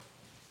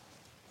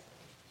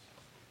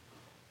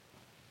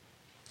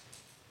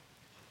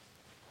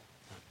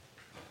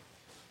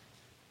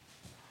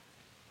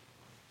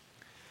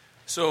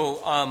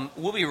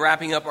We'll be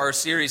wrapping up our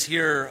series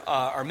here,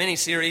 our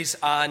mini-series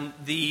on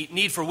the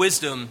need for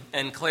wisdom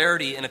and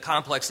clarity in a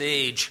complex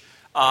age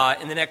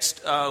in the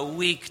next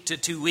week to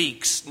 2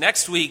 weeks.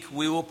 Next week,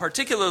 we will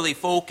particularly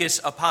focus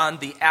upon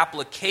the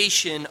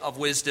application of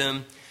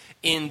wisdom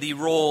in the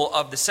role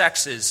of the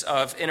sexes,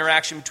 of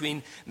interaction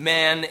between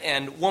man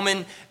and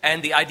woman,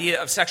 and the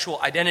idea of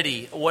sexual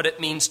identity, what it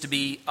means to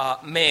be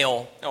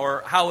male,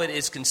 or how it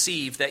is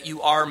conceived that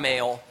you are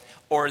male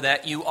or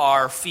that you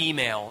are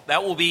female.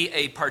 That will be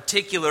a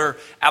particular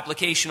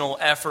applicational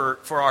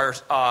effort for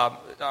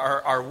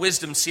our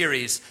wisdom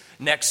series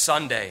next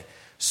Sunday.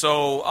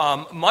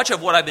 So much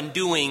of what I've been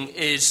doing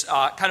is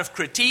kind of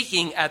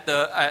critiquing at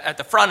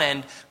the front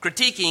end,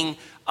 critiquing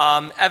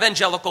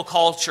evangelical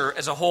culture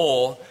as a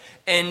whole,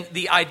 and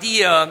the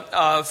idea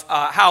of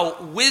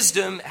how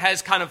wisdom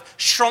has kind of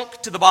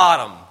shrunk to the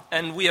bottom,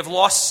 and we have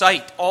lost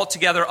sight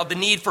altogether of the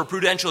need for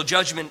prudential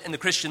judgment in the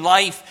Christian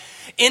life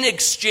in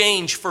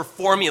exchange for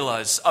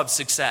formulas of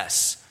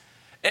success.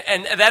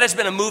 And that has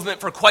been a movement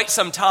for quite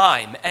some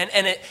time,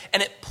 and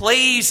it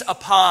plays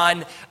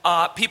upon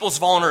people's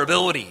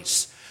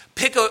vulnerabilities.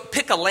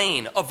 Pick a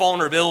lane of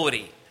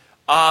vulnerability.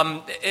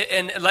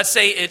 And let's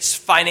say it's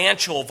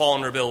financial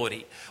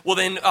vulnerability. Well,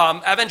 then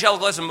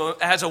evangelicalism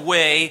has a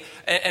way,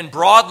 and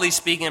broadly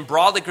speaking and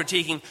broadly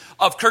critiquing,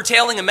 of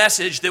curtailing a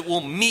message that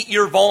will meet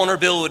your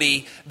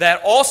vulnerability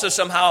that also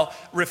somehow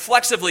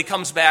reflexively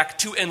comes back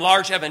to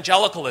enlarge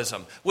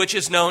evangelicalism, which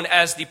is known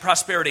as the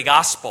prosperity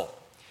gospel.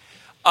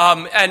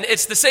 And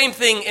it's the same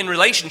thing in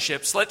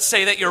relationships. Let's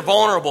say that you're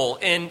vulnerable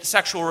in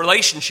sexual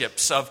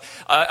relationships of,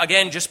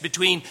 again, just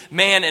between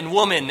man and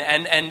woman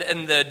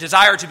and the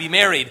desire to be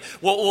married.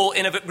 Well,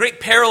 in a great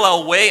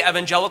parallel way,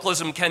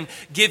 evangelicalism can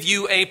give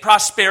you a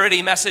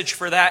prosperity message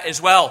for that as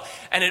well.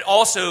 And it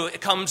also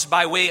comes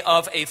by way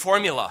of a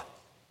formula.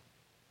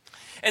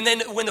 And then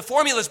when the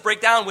formulas break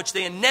down, which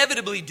they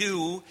inevitably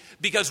do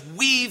because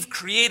we've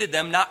created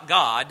them, not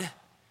God,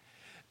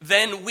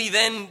 then we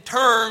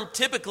turn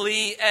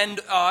typically,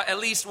 and at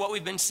least what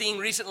we've been seeing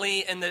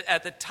recently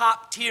at the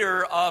top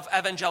tier of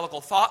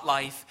evangelical thought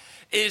life,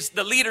 is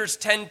the leaders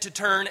tend to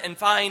turn and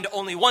find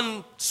only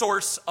one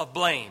source of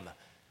blame.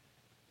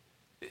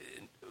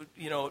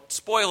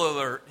 Spoiler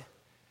alert,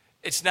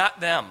 it's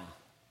not them.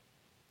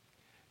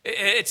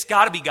 It's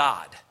got to be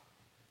God.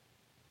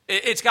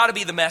 It's got to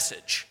be the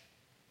message.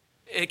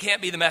 It can't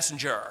be the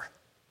messenger.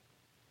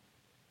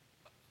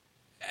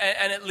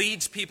 And it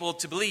leads people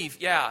to believe,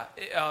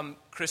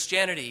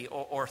 Christianity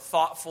or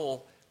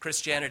thoughtful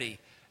Christianity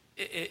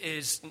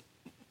is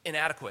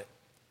inadequate.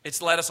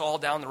 It's led us all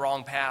down the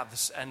wrong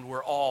paths, and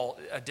we're all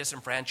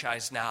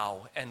disenfranchised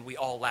now, and we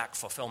all lack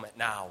fulfillment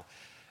now.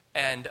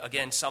 And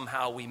again,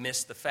 somehow we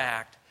miss the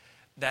fact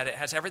that it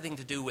has everything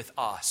to do with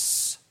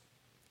us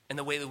and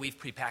the way that we've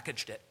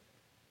prepackaged it.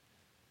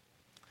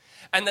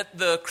 And that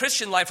the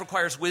Christian life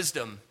requires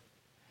wisdom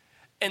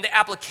and the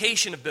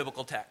application of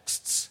biblical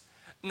texts.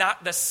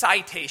 Not the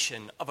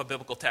citation of a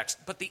biblical text,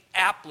 but the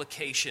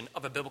application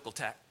of a biblical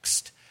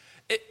text.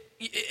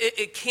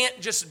 It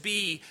can't just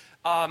be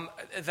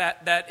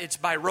that it's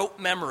by rote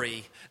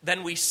memory,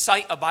 then we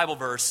cite a Bible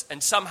verse,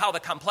 and somehow the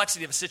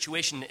complexity of a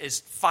situation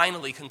is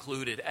finally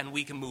concluded, and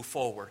we can move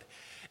forward.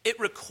 It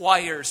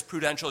requires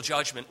prudential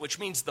judgment, which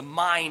means the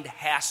mind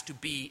has to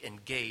be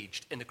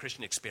engaged in the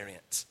Christian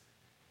experience.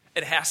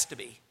 It has to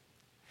be.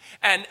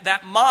 And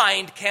that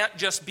mind can't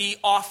just be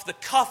off the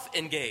cuff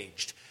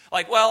engaged.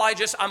 Like, well,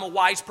 I'm a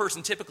wise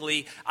person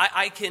typically.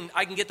 I can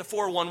get the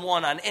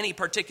 411 on any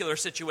particular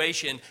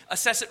situation,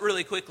 assess it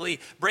really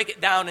quickly, break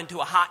it down into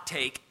a hot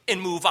take,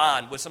 and move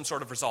on with some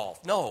sort of resolve.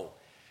 No.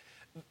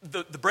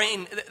 The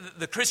brain,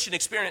 the Christian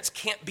experience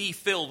can't be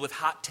filled with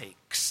hot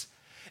takes.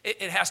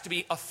 It has to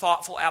be a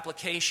thoughtful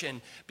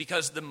application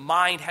because the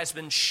mind has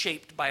been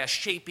shaped by a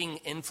shaping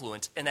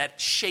influence, and that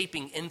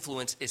shaping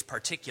influence is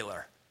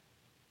particular.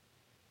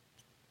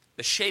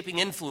 The shaping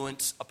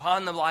influence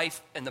upon the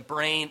life and the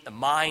brain, the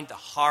mind, the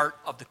heart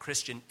of the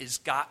Christian is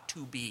got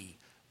to be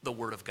the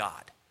Word of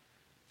God.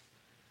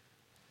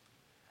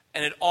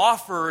 And it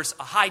offers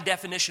a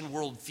high-definition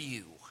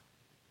worldview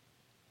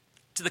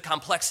to the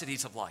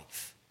complexities of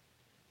life.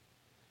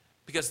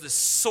 Because the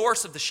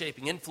source of the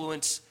shaping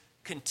influence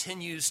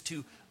continues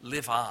to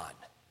live on.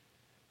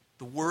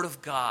 The Word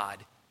of God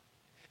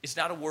is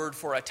not a word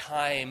for a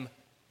time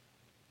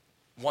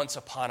once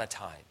upon a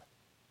time.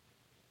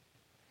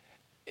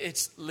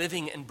 It's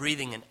living and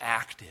breathing and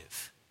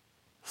active,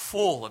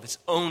 full of its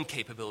own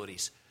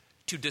capabilities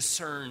to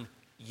discern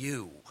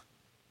you,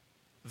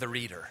 the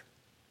reader,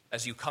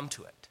 as you come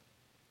to it.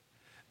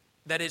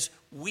 That is,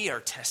 we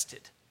are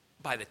tested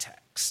by the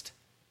text,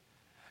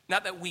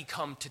 not that we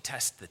come to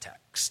test the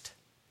text.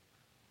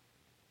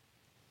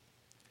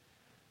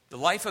 The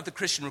life of the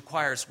Christian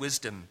requires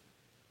wisdom.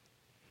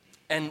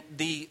 And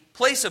the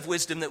place of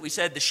wisdom that we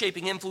said, the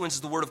shaping influence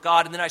is the Word of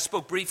God, and then I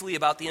spoke briefly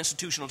about the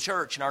institutional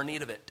church and our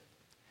need of it.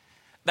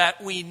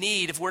 That we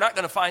need, if we're not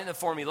going to find the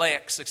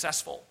formulaic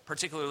successful,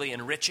 particularly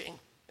enriching,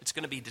 it's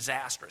going to be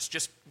disastrous.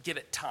 Just give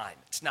it time.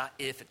 It's not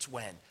if, it's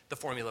when the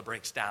formula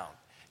breaks down.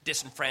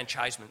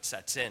 Disenfranchisement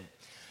sets in.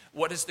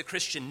 What does the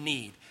Christian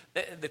need?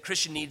 The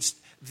Christian needs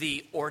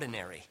the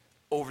ordinary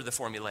over the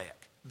formulaic.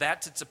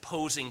 That's its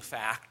opposing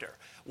factor.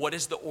 What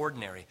is the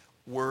ordinary?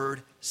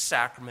 Word,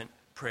 sacrament,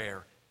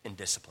 prayer, and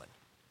discipline.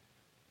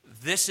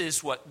 This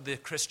is what the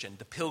Christian,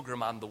 the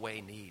pilgrim on the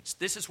way, needs.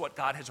 This is what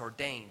God has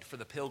ordained for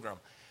the pilgrim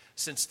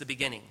since the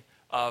beginning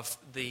of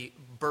the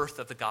birth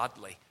of the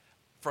godly.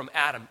 From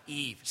Adam,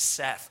 Eve,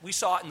 Seth. We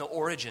saw it in the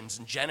origins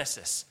in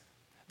Genesis.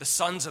 The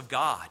sons of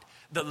God,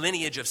 the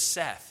lineage of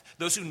Seth,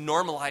 those who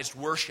normalized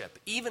worship.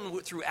 Even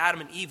through Adam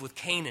and Eve with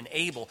Cain and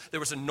Abel, there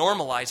was a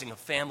normalizing of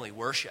family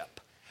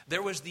worship.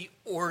 There was the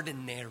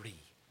ordinary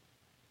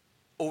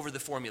over the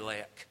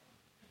formulaic.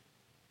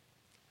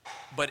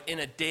 But in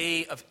a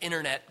day of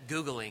internet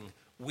Googling,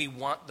 we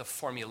want the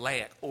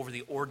formulaic over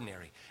the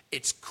ordinary.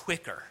 It's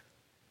quicker.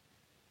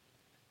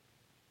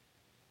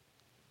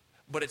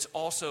 But it's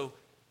also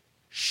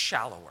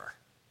shallower.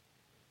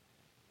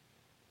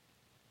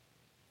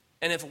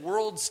 And if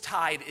world's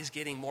tide is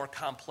getting more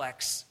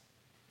complex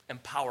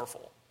and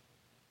powerful,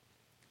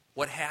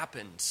 what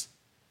happens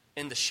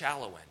in the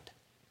shallow end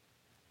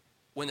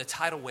when the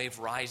tidal wave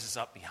rises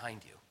up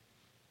behind you?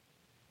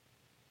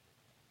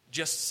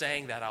 Just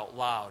saying that out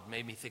loud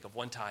made me think of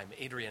one time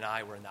Adrian and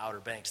I were in the Outer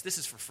Banks. This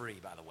is for free,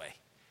 by the way.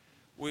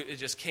 It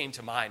just came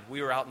to mind.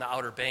 We were out in the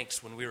Outer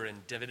Banks when we were in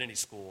divinity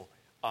school,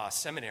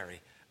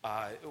 seminary.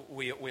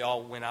 We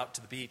all went out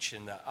to the beach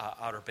in the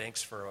Outer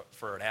Banks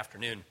for an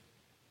afternoon.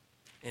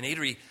 And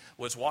Adri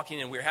was walking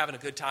in. We were having a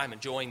good time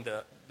enjoying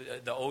the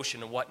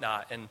ocean and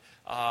whatnot. And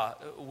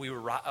we were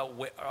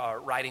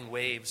riding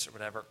waves or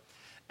whatever.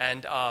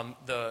 And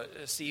the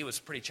sea was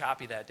pretty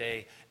choppy that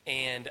day.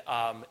 And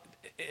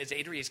as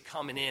Adri is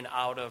coming in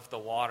out of the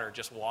water,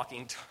 just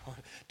walking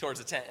towards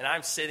the tent, and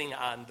I'm sitting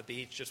on the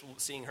beach just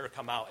seeing her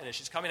come out. And as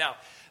she's coming out,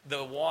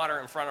 the water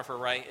in front of her,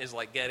 right, is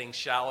like getting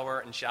shallower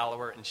and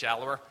shallower and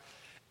shallower.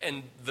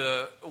 And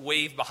the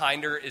wave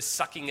behind her is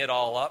sucking it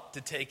all up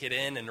to take it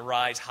in and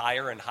rise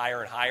higher and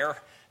higher and higher.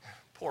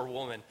 Poor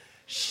woman.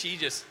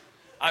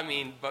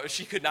 But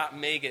she could not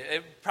make it.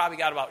 It probably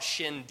got about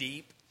shin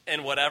deep,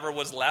 and whatever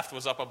was left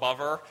was up above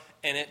her,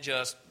 and it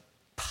just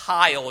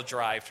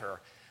pile-drived her.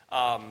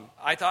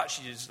 I thought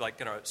she was like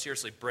going to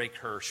seriously break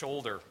her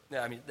shoulder.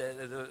 I mean,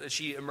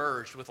 she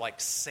emerged with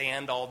like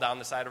sand all down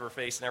the side of her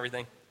face and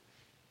everything.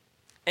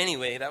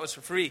 Anyway, that was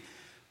for free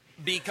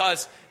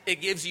because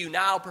it gives you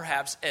now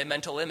perhaps a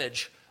mental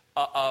image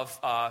of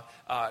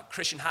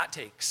Christian hot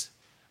takes,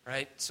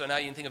 right? So now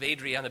you can think of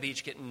Adri on the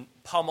beach getting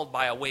pummeled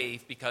by a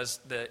wave because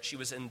she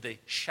was in the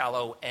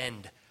shallow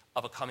end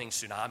of a coming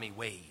tsunami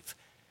wave.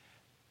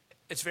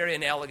 It's very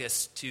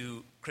analogous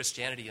to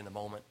Christianity in the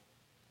moment.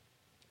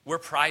 We're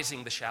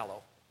prizing the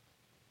shallow.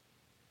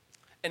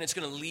 And it's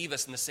going to leave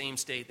us in the same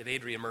state that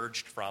Adri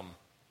emerged from.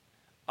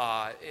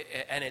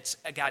 And it's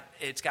got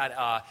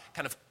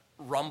kind of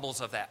rumbles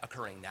of that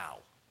occurring now.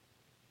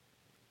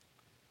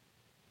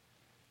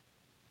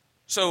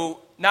 So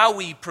now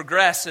we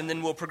progress, and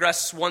then we'll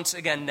progress once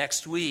again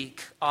next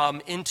week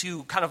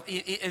into kind of,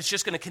 it's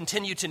just going to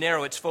continue to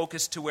narrow its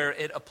focus to where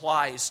it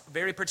applies,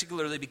 very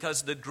particularly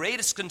because the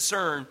greatest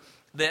concern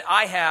that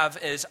I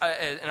have is,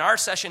 and our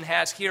session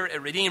has here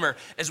at Redeemer,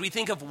 as we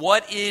think of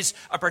what is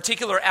a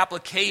particular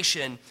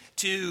application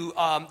to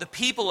the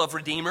people of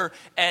Redeemer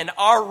and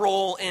our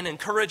role in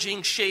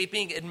encouraging,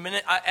 shaping,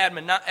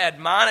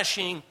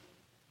 admonishing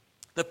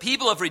the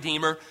people of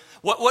Redeemer.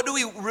 What do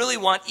we really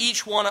want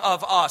each one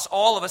of us,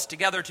 all of us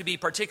together, to be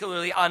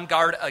particularly on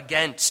guard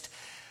against?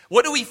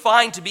 What do we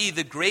find to be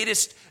the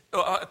greatest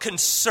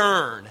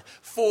concern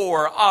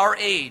for our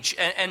age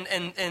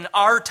and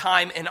our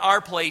time and our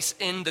place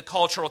in the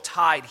cultural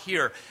tide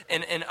here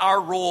and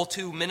our role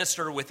to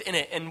minister within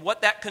it? And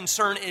what that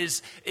concern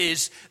is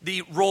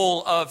the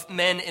role of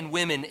men and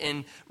women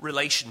in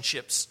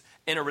relationships,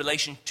 in a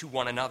relation to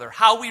one another.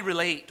 How we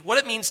relate, what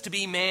it means to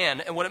be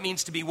man and what it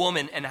means to be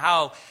woman, and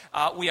how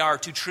we are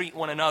to treat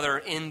one another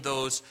in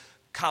those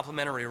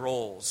complementary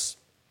roles.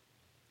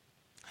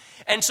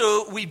 And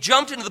so we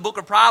jumped into the book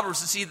of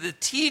Proverbs to see the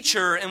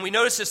teacher, and we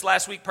noticed this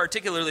last week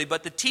particularly,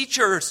 but the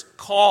teacher's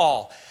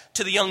call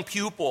to the young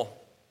pupil.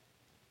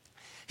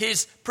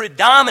 His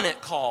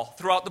predominant call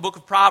throughout the book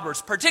of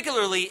Proverbs,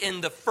 particularly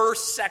in the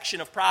first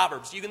section of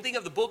Proverbs. You can think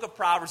of the book of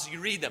Proverbs as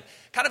you read them.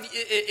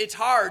 It's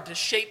hard to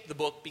shape the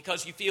book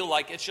because you feel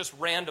like it's just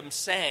random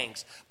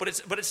sayings, but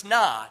it's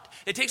not.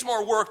 It takes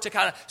more work to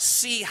kind of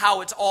see how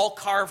it's all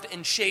carved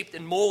and shaped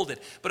and molded.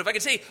 But if I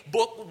could say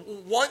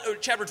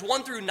chapters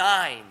 1 through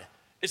 9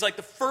 is like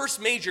the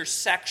first major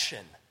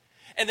section.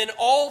 And then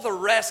all the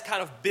rest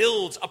kind of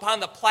builds upon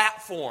the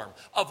platform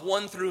of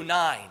 1 through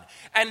 9.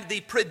 And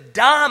the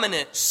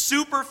predominant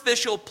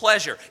superficial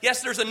pleasure,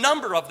 yes, there's a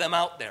number of them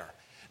out there.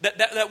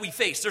 that we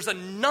face. There's a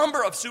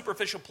number of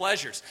superficial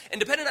pleasures. And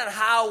depending on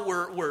how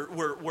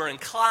we're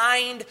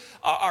inclined,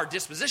 our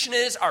disposition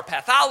is, our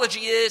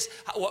pathology is,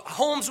 what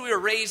homes we were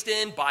raised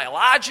in,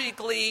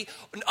 biologically,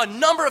 a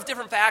number of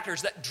different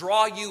factors that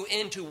draw you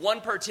into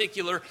one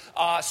particular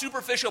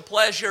superficial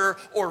pleasure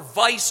or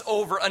vice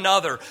over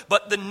another.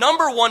 But the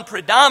number one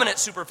predominant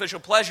superficial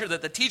pleasure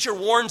that the teacher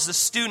warns the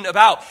student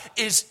about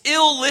is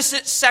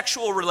illicit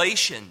sexual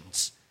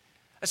relations.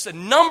 That's the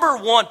number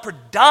one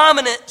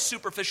predominant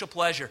superficial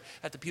pleasure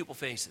that the pupil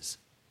faces.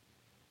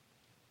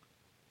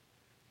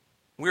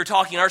 We were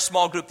talking in our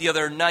small group the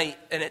other night,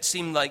 and it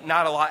seemed like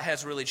not a lot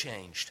has really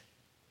changed.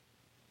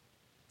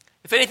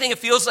 If anything, it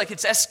feels like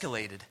it's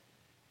escalated.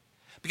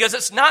 Because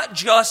it's not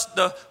just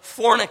the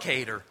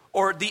fornicator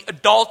or the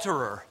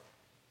adulterer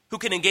who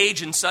can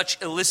engage in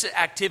such illicit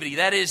activity.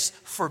 That is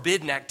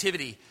forbidden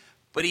activity.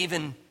 But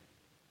even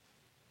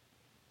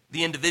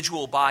the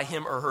individual by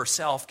him or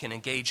herself can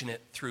engage in it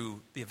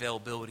through the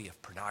availability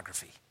of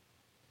pornography.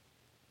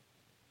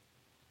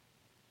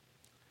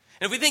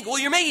 And if we think, well,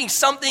 you're making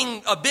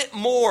something a bit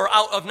more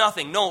out of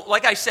nothing. No,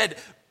 like I said,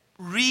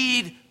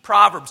 read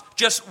Proverbs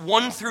just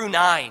 1 through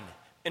 9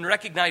 and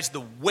recognize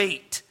the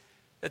weight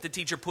that the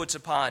teacher puts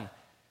upon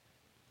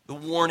the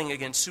warning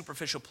against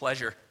superficial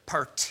pleasure,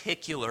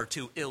 particular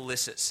to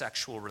illicit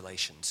sexual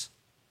relations.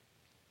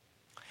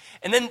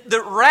 And then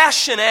the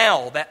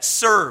rationale that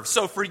serves.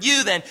 So for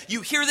you then,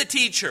 you hear the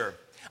teacher.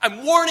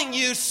 I'm warning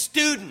you,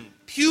 student,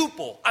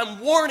 pupil.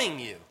 I'm warning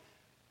you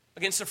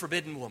against a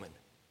forbidden woman.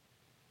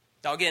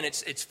 Now again,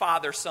 it's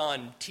father,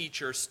 son,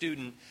 teacher,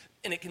 student.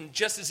 And it can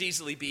just as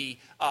easily be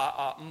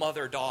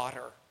mother,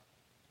 daughter,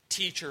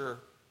 teacher,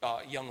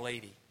 young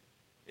lady.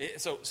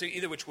 So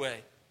either which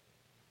way.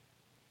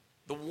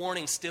 The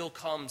warning still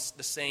comes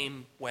the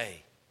same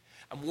way.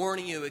 I'm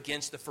warning you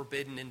against the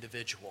forbidden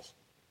individual.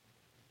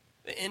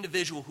 The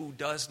individual who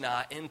does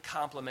not, in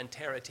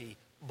complementarity,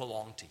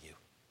 belong to you.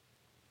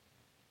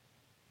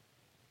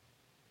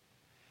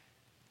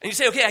 And you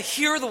say, okay, I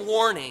hear the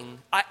warning,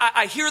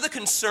 I hear the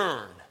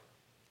concern,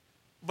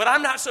 but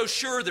I'm not so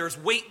sure there's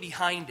weight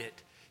behind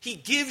it. He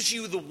gives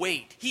you the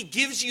weight. He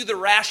gives you the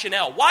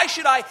rationale. Why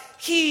should I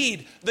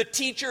heed the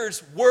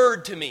teacher's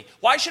word to me?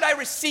 Why should I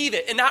receive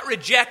it and not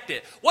reject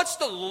it? What's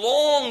the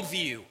long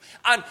view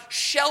on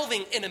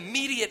shelving an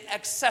immediate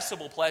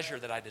accessible pleasure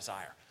that I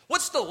desire?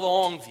 What's the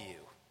long view?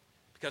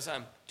 Because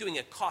I'm doing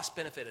a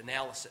cost-benefit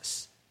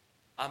analysis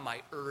on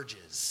my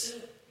urges.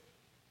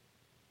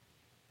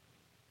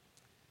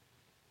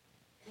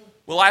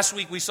 Well, last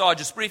week we saw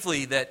just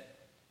briefly that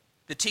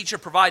the teacher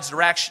provides the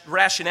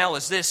rationale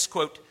as this,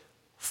 quote,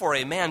 "For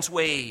a man's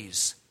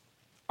ways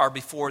are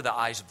before the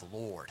eyes of the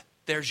Lord."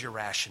 There's your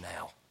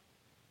rationale.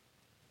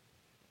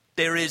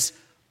 There is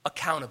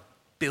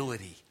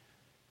accountability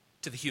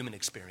to the human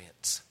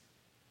experience.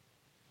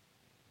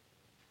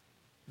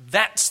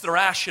 That's the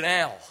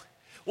rationale.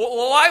 Well,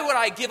 why would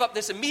I give up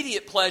this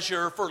immediate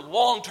pleasure for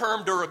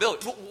long-term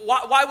durability?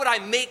 Why would I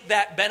make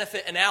that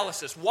benefit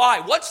analysis?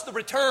 Why? What's the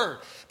return?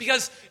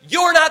 Because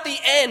you're not the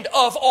end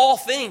of all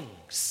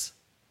things.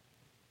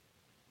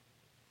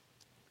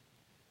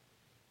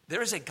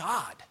 There is a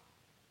God.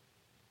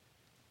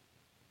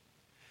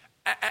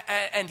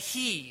 And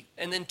he,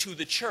 and then to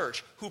the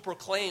church, who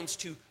proclaims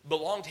to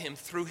belong to him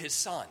through his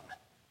Son.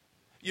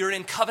 You're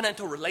in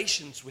covenantal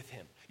relations with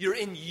him. You're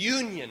in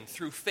union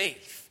through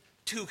faith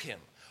to him.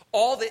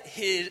 All that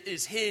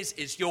is his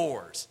is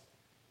yours.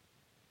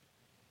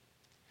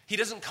 He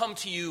doesn't come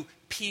to you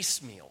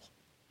piecemeal.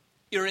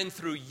 You're in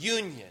through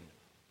union.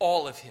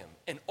 All of him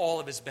and all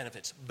of his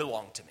benefits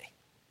belong to me.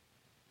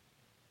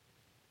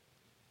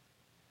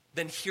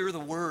 Then hear the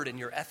word in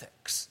your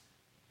ethics.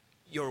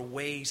 Your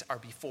ways are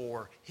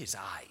before his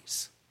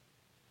eyes.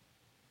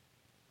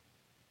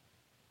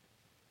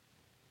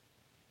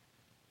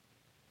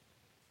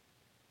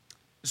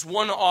 As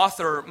one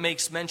author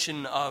makes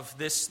mention of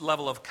this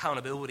level of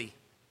accountability,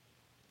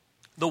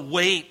 the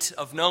weight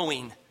of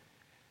knowing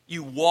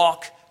you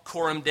walk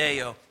coram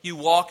Deo, you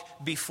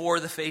walk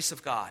before the face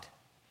of God.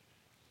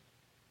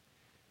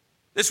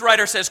 This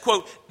writer says,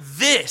 quote,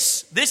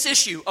 this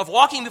issue of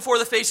walking before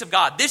the face of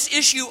God, this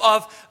issue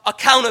of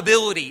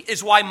accountability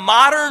is why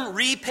modern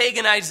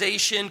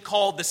repaganization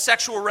called the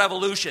sexual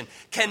revolution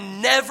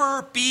can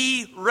never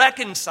be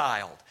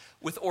reconciled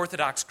with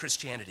Orthodox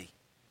Christianity.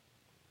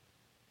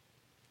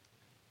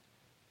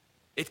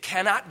 It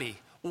cannot be.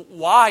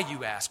 Why,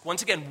 you ask?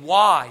 Once again,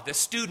 why? The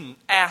student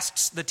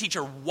asks the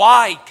teacher,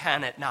 why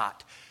can it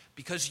not?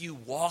 Because you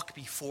walk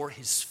before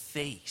his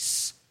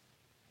face.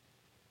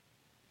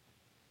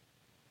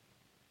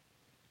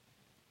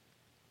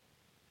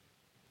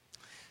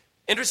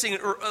 Interesting,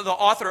 the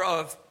author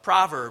of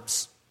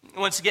Proverbs,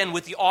 once again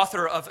with the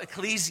author of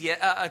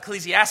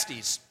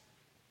Ecclesiastes,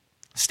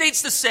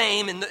 states the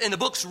same, and the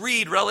books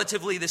read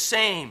relatively the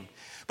same.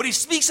 But he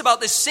speaks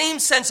about this same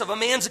sense of a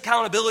man's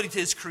accountability to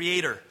his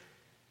Creator.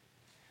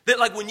 That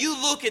like when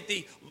you look at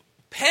the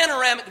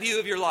panoramic view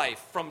of your life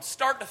from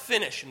start to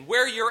finish and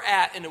where you're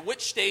at and at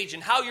which stage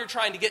and how you're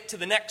trying to get to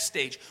the next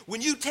stage,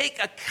 when you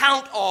take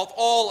account of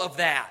all of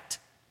that,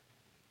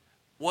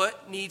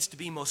 What needs to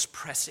be most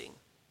pressing?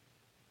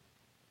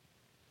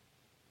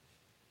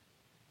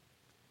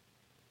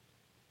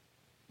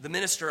 The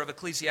minister of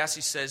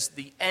Ecclesiastes says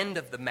the end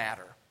of the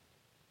matter.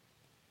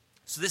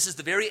 So this is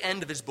the very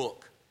end of his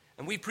book.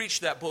 And we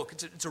preach that book.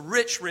 It's a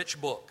rich, rich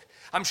book.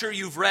 I'm sure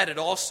you've read it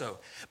also.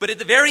 But at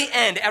the very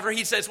end, after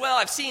he says, well,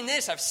 I've seen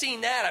this, I've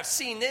seen that, I've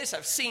seen this,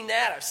 I've seen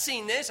that, I've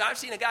seen this, I've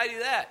seen a guy do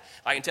that.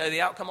 I can tell you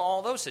the outcome of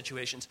all those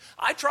situations.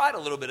 I tried a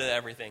little bit of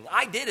everything.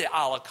 I did it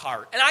a la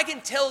carte. And I can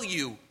tell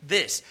you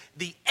this,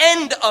 the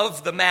end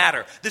of the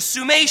matter, the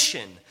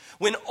summation,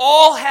 when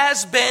all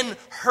has been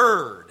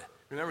heard.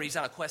 Remember, he's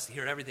on a quest to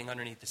hear everything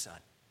underneath the sun.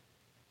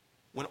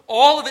 When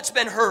all of it's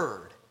been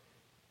heard,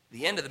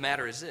 the end of the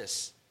matter is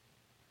this: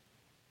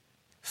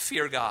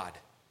 fear God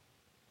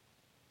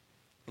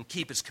and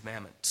keep his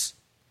commandments.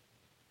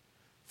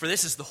 For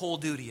this is the whole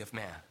duty of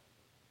man.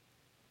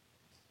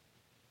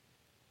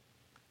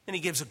 And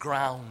he gives a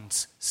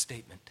grounds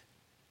statement.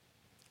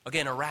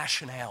 Again, a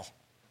rationale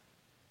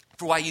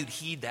for why you'd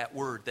heed that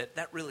word,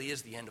 that really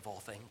is the end of all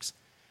things.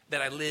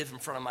 That I live in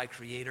front of my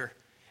Creator,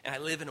 and I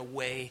live in a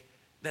way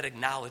that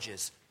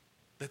acknowledges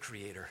the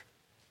Creator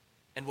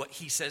and what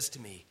he says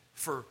to me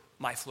for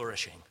my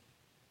flourishing.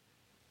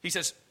 He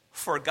says,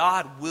 for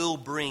God will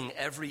bring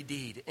every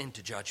deed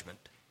into judgment,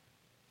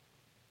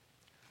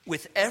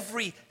 with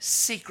every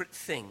secret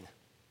thing,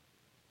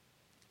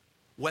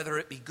 whether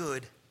it be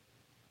good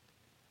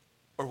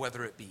or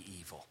whether it be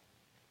evil.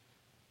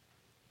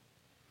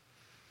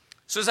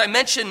 So as I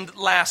mentioned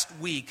last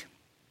week,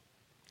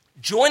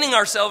 joining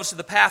ourselves to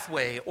the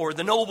pathway or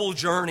the noble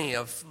journey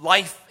of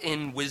life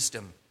in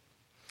wisdom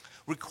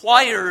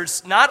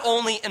requires not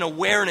only an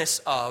awareness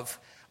of,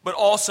 but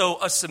also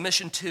a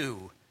submission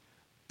to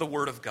the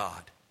Word of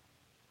God.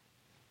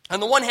 On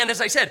the one hand,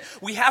 as I said,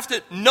 we have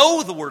to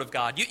know the Word of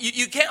God.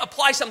 You can't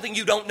apply something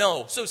you don't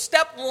know. So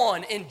step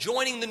one in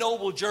joining the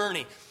noble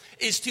journey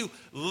is to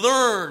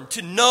learn,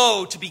 to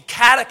know, to be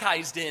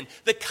catechized in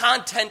the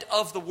content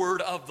of the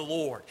Word of the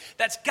Lord.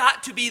 That's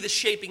got to be the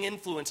shaping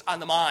influence on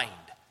the mind.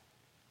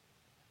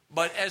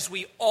 But as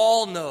we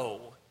all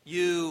know,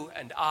 you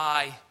and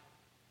I,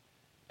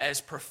 as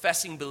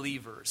professing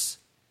believers,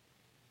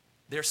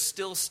 there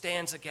still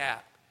stands a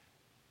gap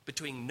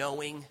between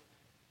knowing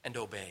and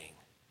obeying.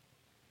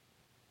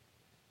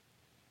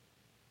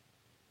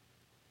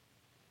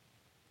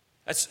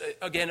 That's,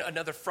 again,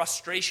 another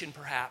frustration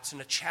perhaps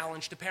and a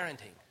challenge to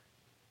parenting.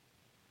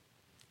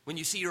 When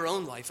you see your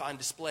own life on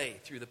display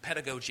through the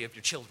pedagogy of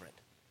your children,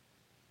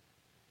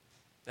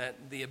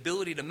 that the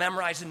ability to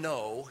memorize and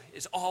know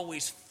is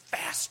always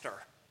faster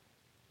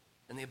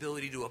than the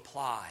ability to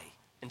apply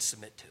and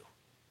submit to.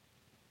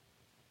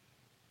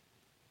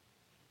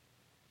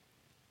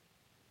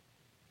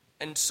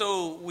 And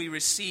so we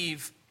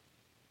receive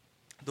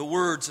the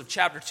words of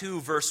chapter 2,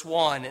 verse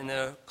 1, and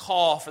the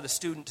call for the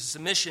student to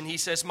submission. He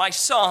says, my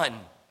son,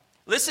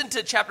 listen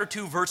to chapter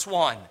 2, verse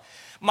 1.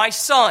 My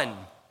son,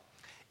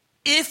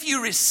 if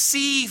you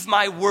receive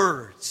my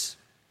words,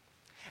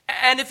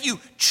 and if you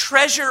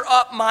treasure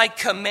up my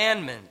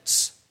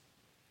commandments,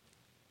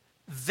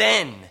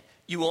 then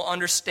you will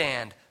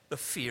understand the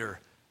fear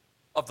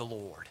of the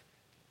Lord.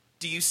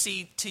 Do you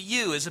see, to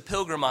you as a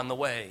pilgrim on the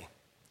way,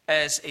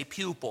 as a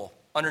pupil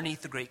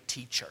underneath the great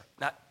teacher,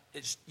 not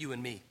as you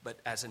and me, but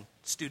as in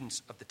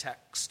students of the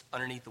text,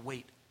 underneath the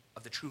weight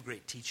of the true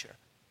great teacher,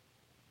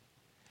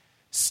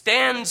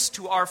 stands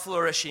to our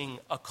flourishing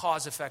a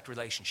cause-effect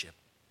relationship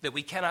that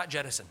we cannot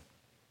jettison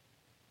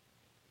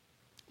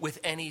with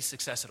any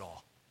success at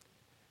all.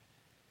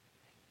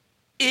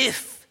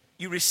 If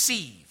you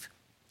receive,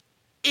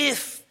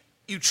 if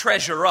you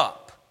treasure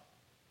up,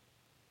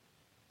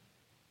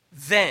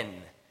 then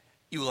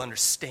you will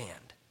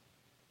understand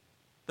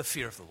the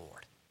fear of the Lord.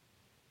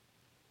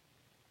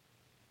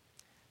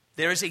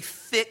 There is a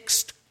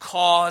fixed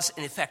cause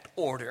and effect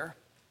order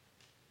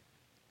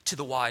to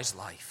the wise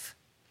life,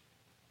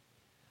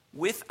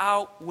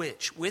 without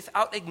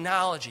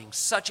acknowledging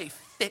such a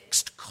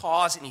fixed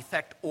cause and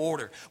effect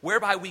order,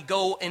 whereby we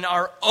go in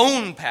our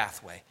own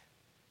pathway,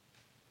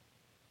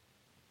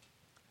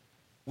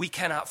 we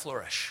cannot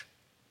flourish.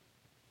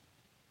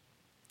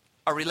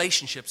 Our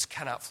relationships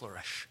cannot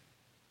flourish.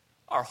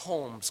 Our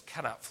homes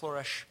cannot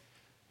flourish.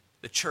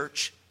 The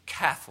church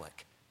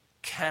Catholic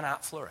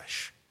cannot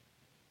flourish.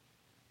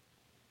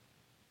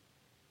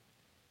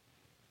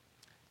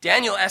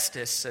 Daniel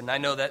Estes, and I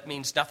know that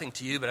means nothing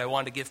to you, but I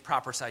want to give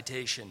proper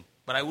citation.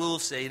 But I will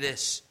say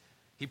this.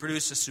 He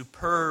produced a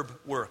superb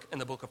work in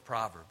the book of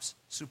Proverbs.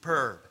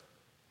 Superb.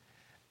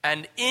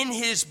 And in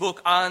his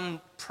book on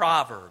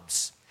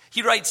Proverbs,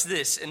 he writes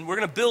this, and we're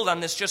going to build on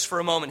this just for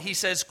a moment. He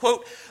says,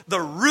 quote,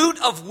 the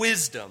root of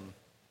wisdom,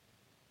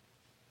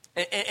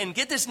 and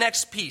get this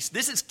next piece.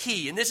 This is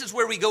key, and this is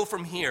where we go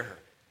from here.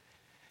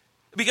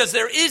 Because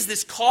there is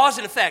this cause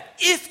and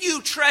effect. If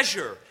you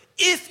treasure,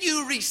 if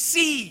you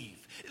receive,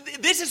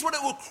 this is what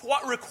it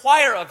will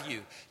require of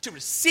you. To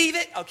receive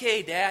it,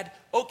 okay, Dad,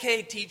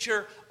 Okay,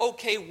 teacher.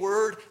 Okay,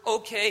 word.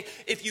 Okay.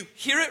 If you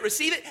hear it,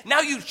 receive it.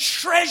 Now you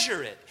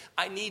treasure it.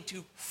 I need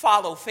to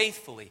follow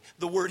faithfully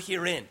the word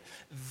herein.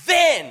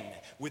 Then,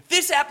 with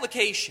this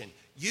application,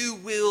 you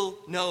will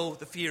know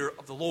the fear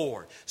of the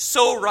Lord.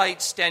 So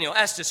writes Daniel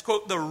Estes,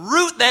 quote, "The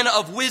root then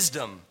of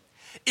wisdom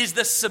is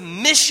the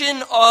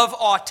submission of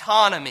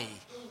autonomy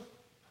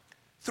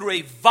through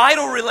a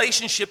vital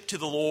relationship to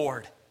the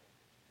Lord,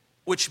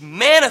 which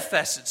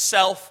manifests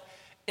itself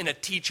in a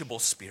teachable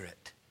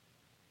spirit."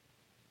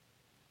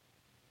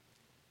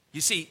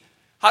 You see,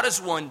 how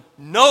does one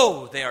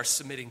know they are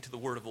submitting to the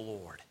word of the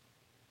Lord?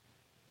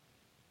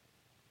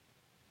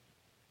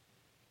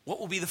 What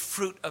will be the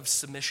fruit of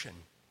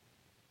submission?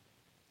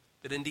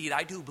 That indeed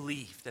I do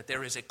believe that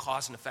there is a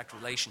cause and effect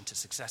relation to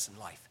success in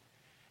life.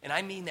 And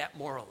I mean that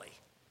morally.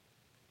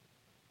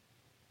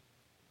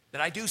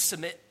 That I do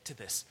submit to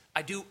this.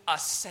 I do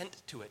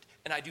assent to it.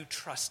 And I do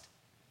trust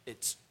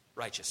its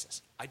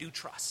righteousness. I do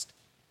trust.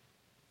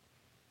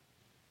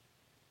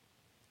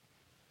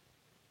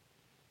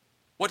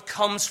 What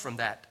comes from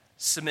that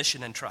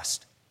submission and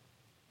trust?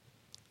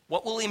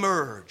 What will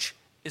emerge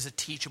is a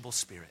teachable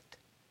spirit.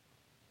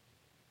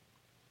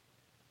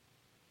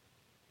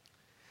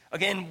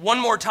 Again, one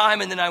more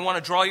time, and then I want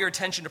to draw your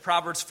attention to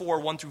Proverbs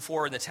 4, 1 through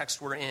 4 in the text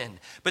we're in.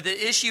 But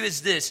the issue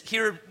is this.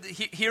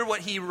 Hear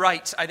what he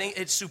writes. I think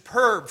it's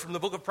superb from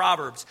the book of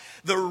Proverbs.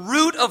 The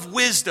root of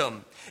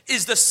wisdom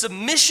is the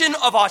submission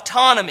of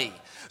autonomy.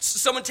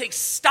 Someone takes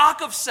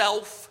stock of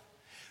self,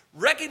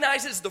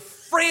 recognizes the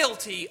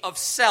frailty of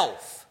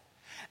self.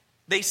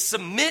 They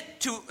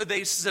submit to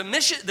the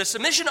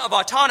submission of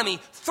autonomy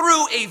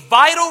through a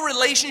vital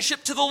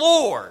relationship to the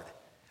Lord.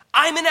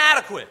 I'm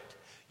inadequate.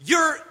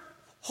 You're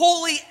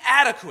wholly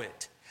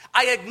adequate.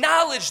 I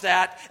acknowledge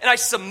that, and I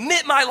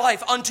submit my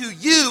life unto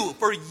you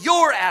for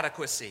your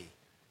adequacy.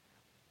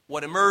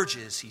 What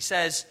emerges, he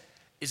says,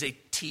 is a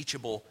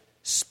teachable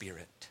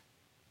spirit.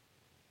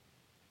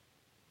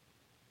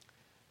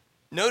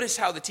 Notice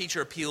how the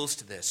teacher appeals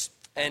to this,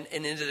 and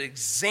is an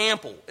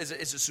example, is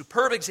a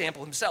superb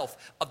example himself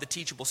of the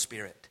teachable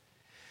spirit.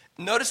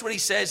 Notice what he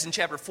says in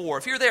chapter 4.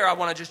 If you're there, I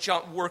want to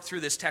just work through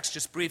this text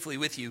just briefly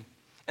with you.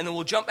 And then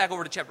we'll jump back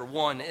over to chapter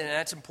 1, and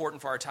that's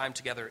important for our time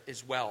together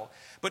as well.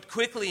 But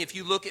quickly, if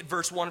you look at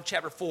verse 1 of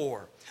chapter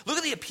 4, look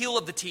at the appeal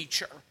of the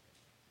teacher.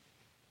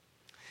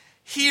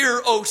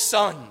 "Hear, O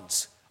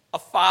sons, a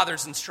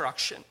father's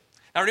instruction."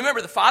 Now remember,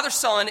 the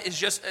father-son is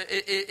just,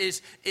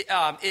 the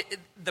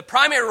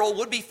primary role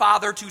would be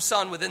father to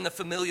son within the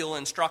familial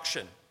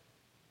instruction.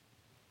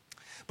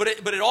 But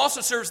it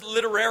also serves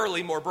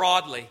literarily more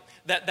broadly,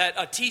 that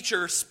a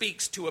teacher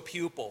speaks to a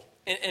pupil.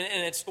 And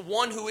it's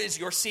one who is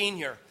your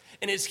senior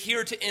and is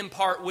here to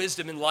impart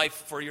wisdom in life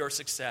for your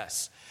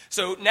success.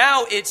 So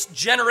now it's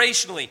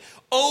generationally.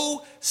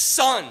 "O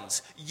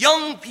sons,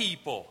 young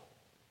people,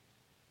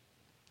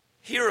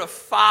 hear a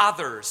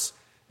father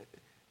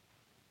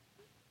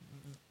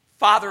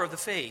of the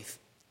faith,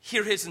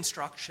 hear his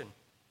instruction.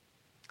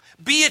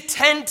 Be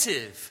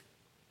attentive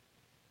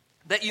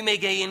that you may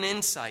gain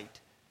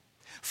insight.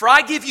 For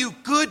I give you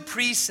good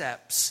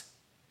precepts.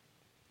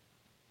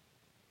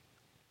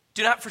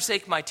 Do not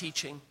forsake my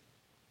teaching."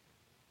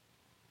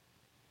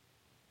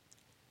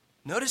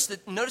 Notice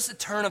the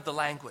turn of the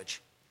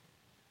language.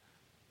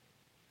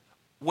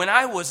 "When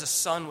I was a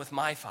son with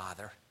my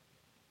father,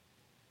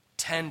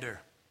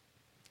 tender,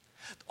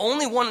 the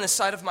only one in the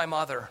sight of my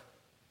mother,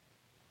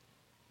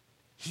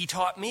 he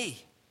taught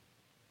me.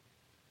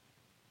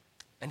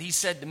 And he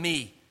said to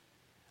me,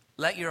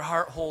 let your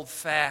heart hold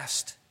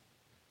fast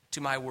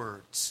to my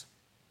words.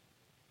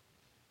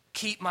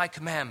 Keep my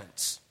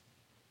commandments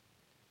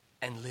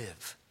and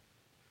live."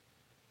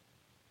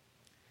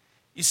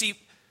 You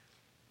see,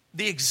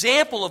 the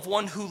example of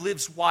one who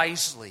lives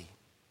wisely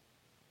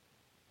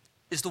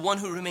is the one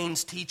who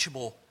remains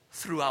teachable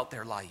throughout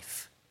their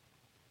life.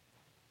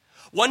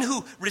 One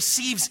who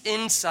receives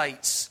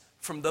insights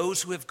from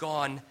those who have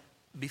gone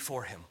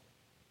before him.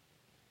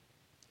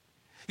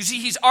 You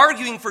see, he's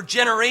arguing for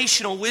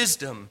generational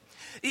wisdom.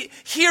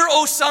 "Hear,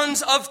 O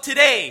sons of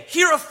today,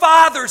 hear a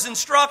father's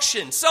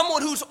instruction,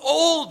 someone who's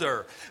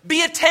older.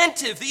 Be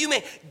attentive that you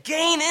may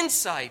gain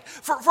insight.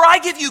 For I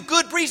give you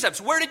good precepts."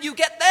 Where did you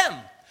get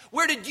them?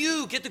 Where did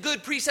you get the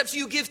good precepts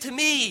you give to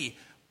me?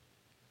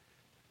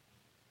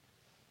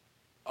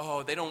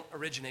 Oh, they don't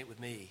originate with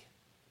me.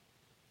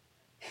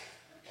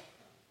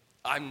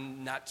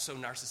 I'm not so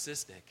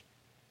narcissistic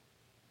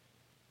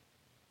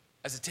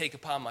as to take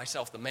upon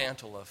myself the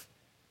mantle of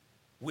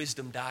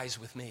wisdom dies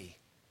with me.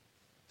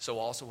 So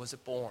also was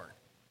it born.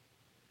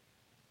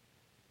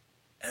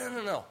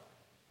 No.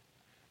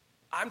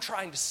 I'm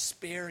trying to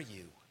spare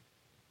you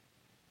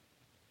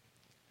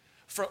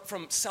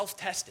from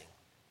self-testing,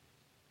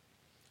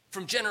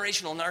 from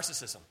generational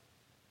narcissism,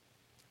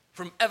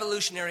 from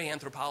evolutionary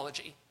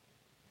anthropology.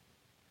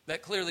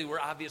 That clearly we're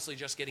obviously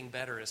just getting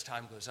better as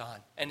time goes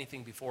on.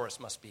 Anything before us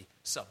must be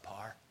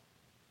subpar.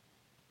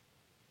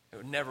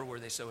 Never were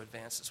they so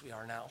advanced as we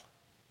are now.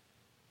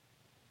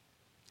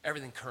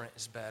 Everything current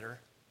is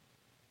better,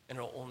 and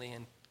it will only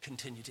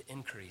continue to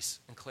increase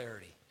in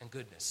clarity and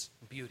goodness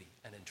and beauty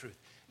and in truth.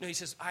 No, he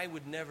says, I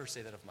would never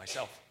say that of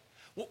myself.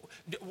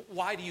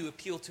 Why do you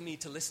appeal to me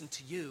to listen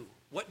to you?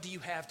 What do you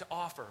have to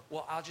offer?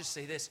 Well, I'll just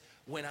say this.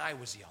 When I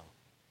was young,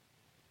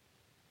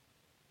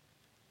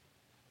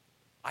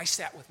 I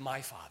sat with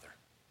my father,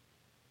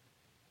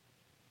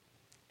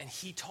 and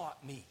he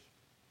taught me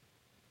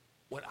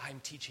what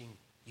I'm teaching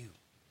you.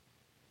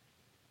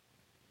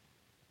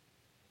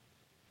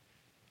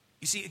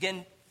 You see,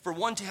 again, for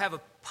one to have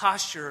a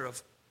posture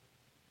of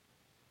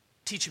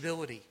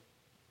teachability,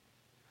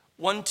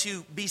 one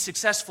to be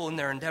successful in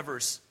their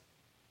endeavors,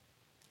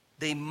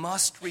 they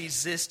must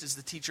resist, as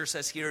the teacher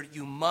says here,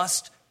 you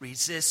must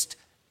resist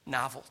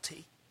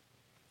novelty.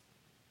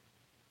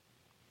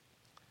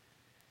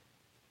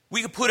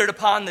 We could put it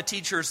upon the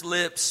teacher's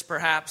lips,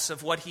 perhaps,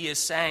 of what he is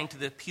saying to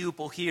the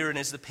pupil here, and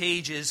as the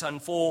pages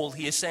unfold,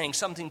 he is saying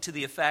something to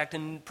the effect,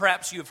 and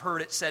perhaps you have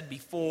heard it said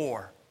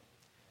before,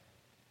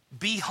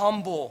 be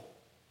humble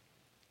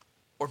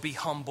or be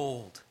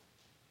humbled.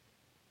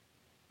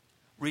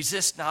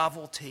 Resist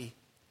novelty,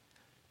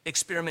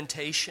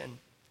 experimentation,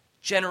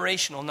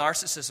 generational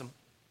narcissism.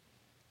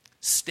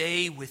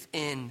 Stay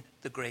within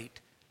the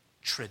great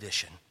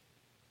tradition.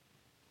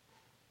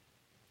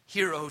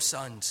 Hear, O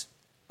sons,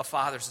 a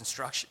father's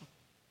instruction.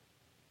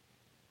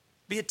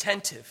 Be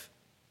attentive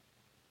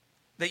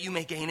that you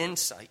may gain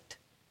insight.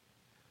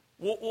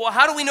 Well,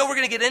 how do we know we're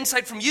going to get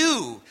insight from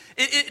you?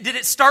 Did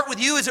it start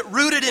with you? Is it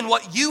rooted in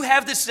what you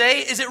have to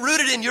say? Is it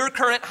rooted in your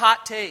current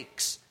hot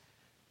takes?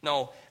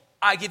 No,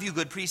 I give you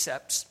good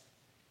precepts.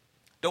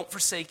 Don't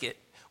forsake it.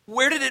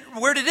 Where did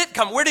it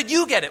come? Where did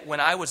you get it? When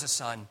I was a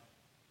son,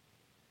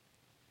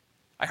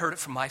 I heard it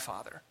from my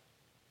father.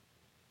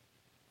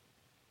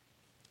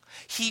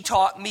 He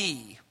taught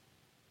me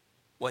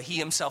what he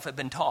himself had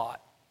been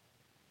taught.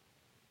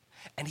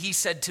 And he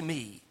said to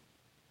me,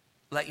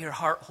 let your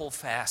heart hold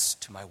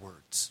fast to my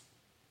words.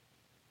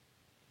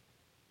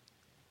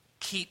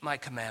 Keep my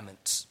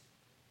commandments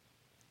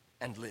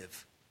and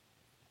live.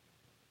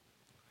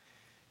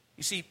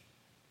 You see,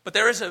 but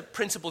there is a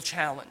principal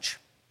challenge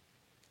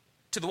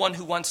to the one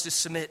who wants to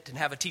submit and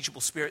have a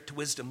teachable spirit to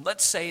wisdom.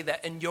 Let's say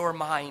that in your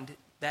mind,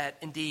 that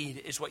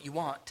indeed is what you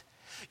want.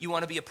 You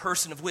want to be a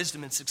person of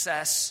wisdom and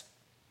success.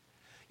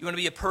 You want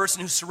to be a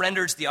person who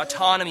surrenders the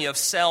autonomy of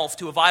self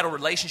to a vital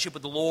relationship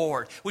with the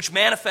Lord, which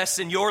manifests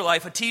in your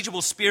life a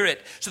teachable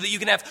spirit so that you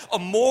can have a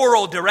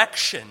moral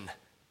direction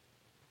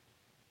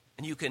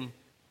and you can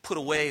put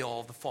away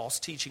all the false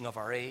teaching of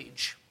our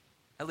age,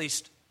 at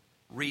least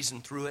reason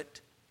through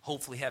it,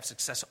 hopefully have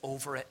success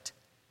over it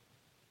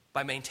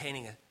by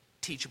maintaining a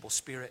teachable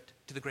spirit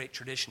to the great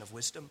tradition of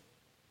wisdom.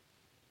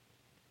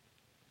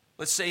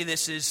 Let's say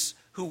this is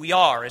who we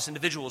are as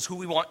individuals, who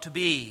we want to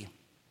be.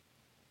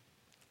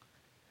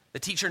 The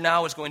teacher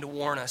now is going to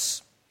warn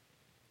us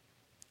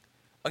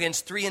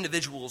against three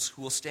individuals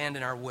who will stand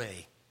in our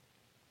way.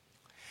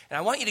 And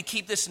I want you to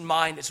keep this in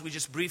mind as we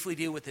just briefly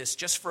deal with this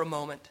just for a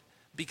moment.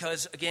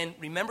 Because, again,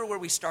 remember where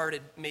we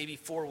started maybe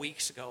 4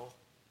 weeks ago.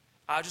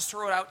 I'll just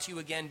throw it out to you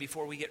again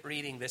before we get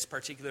reading this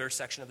particular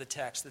section of the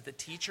text that the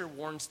teacher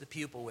warns the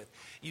pupil with.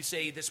 You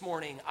say, this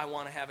morning, I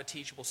want to have a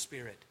teachable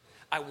spirit.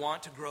 I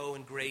want to grow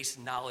in grace,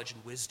 knowledge,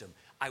 and wisdom.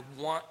 I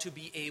want to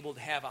be able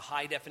to have a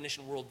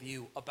high-definition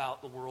worldview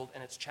about the world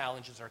and its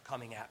challenges are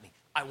coming at me.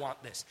 I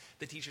want this.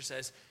 The teacher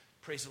says,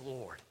 praise the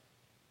Lord.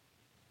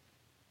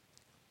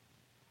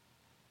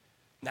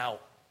 Now,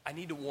 I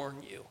need to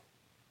warn you,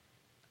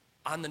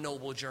 on the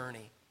noble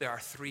journey, there are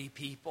three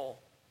people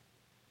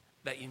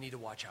that you need to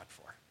watch out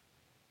for.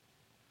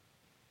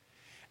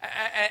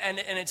 And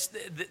it's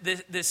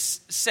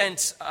this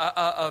sense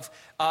of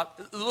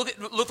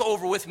look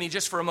over with me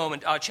just for a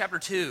moment. Chapter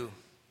 2,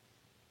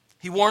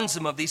 he warns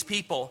them of these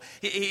people.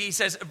 He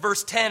says,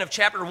 verse 10 of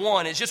chapter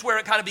 1 is just where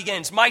it kind of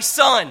begins. My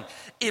son,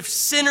 if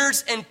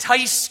sinners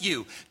entice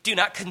you, do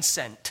not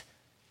consent.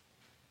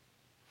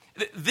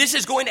 This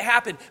is going to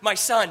happen. My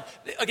son,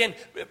 again,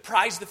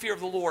 prize the fear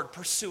of the Lord,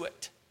 pursue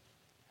it.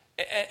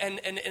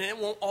 And it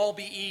won't all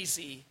be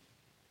easy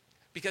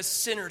because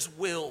sinners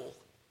will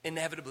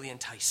inevitably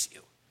entice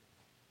you.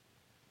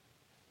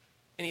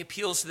 And he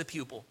appeals to the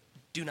pupil,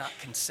 do not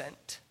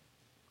consent.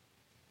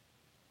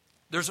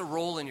 There's a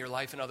role in your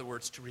life, in other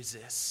words, to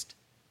resist.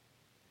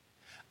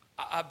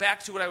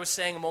 Back to what I was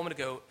saying a moment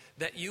ago,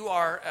 that you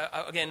are,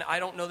 again, I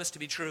don't know this to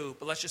be true,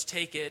 but let's just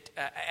take it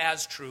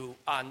as true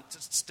on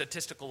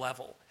statistical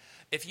level.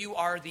 If you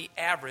are the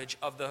average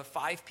of the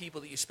 5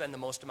 people that you spend the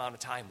most amount of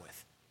time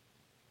with,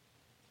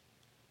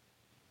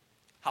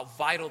 how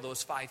vital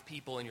those 5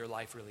 people in your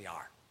life really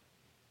are.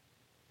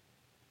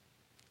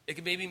 It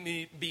can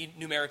maybe be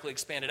numerically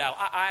expanded out.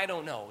 I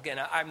don't know. Again,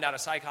 I'm not a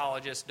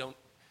psychologist. Don't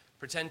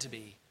pretend to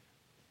be.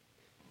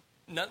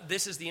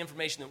 This is the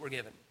information that we're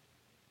given.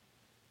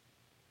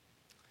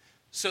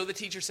 So the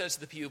teacher says to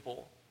the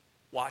pupil,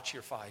 watch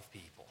your 5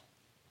 people.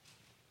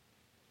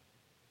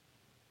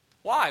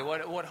 Why?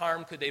 What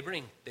harm could they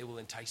bring? They will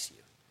entice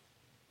you.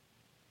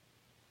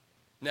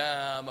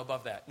 Nah, I'm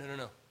above that.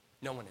 No.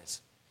 No one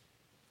is.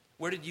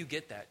 Where did you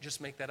get that? Just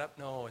make that up?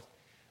 No.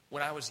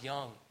 when I was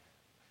young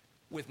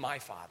with my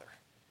father.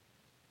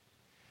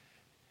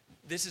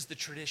 This is the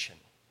tradition.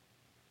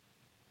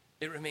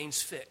 It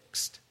remains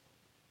fixed.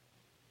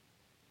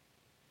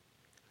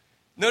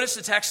 Notice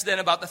the text then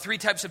about the three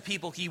types of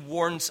people he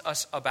warns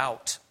us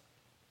about.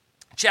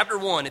 Chapter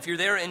 1, if you're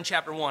there in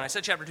chapter 1, I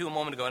said chapter 2 a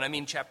moment ago, and I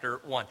mean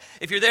chapter 1.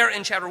 If you're there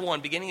in chapter 1,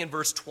 beginning in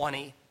verse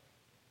 20,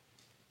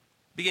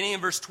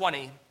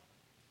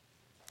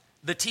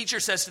 the teacher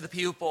says to the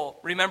pupil,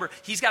 remember,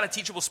 he's got a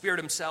teachable spirit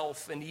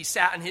himself, and he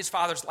sat in his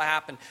father's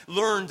lap and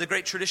learned the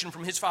great tradition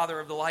from his father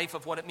of the life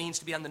of what it means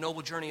to be on the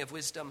noble journey of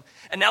wisdom.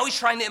 And now he's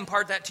trying to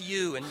impart that to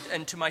you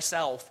and to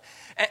myself.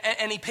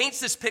 And he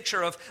paints this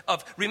picture of,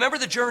 remember,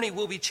 the journey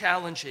will be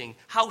challenging.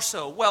 How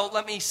so? Well,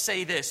 let me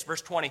say this,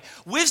 verse 20.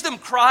 Wisdom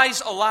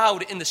cries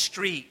aloud in the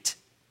street.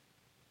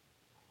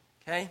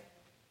 Okay?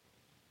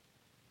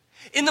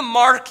 In the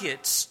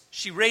markets,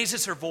 she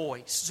raises her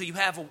voice. So you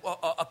have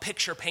a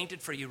picture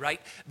painted for you, right?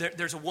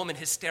 There's a woman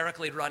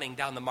hysterically running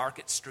down the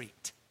market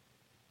street.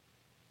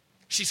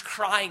 She's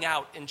crying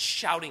out and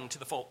shouting to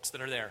the folks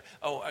that are there.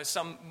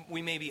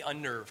 We may be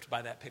unnerved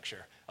by that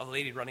picture of a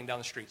lady running down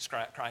the street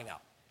crying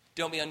out.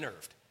 Don't be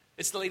unnerved.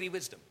 It's the Lady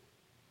Wisdom.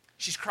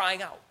 She's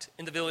crying out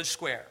in the village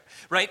square,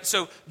 right?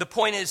 So the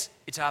point is,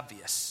 it's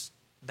obvious.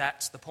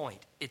 That's the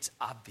point. It's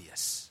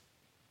obvious.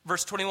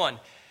 Verse 21.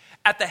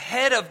 At the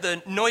head of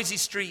the noisy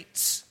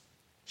streets,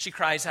 she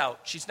cries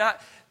out. She's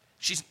not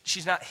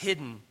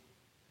hidden.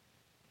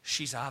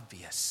 She's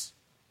obvious.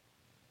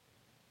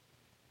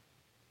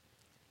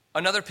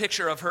 Another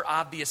picture of her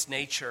obvious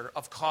nature,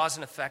 of cause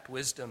and effect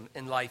wisdom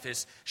in life,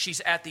 is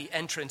she's at the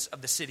entrance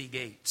of the city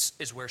gates,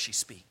 is where she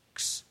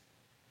speaks.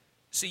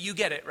 So you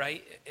get it,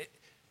 right?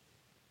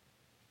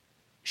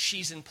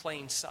 She's in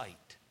plain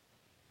sight.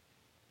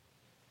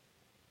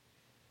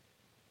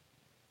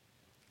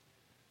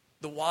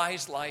 The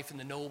wise life and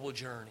the noble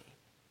journey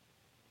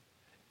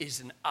is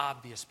an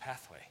obvious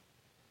pathway.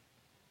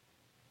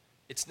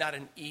 It's not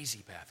an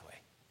easy pathway.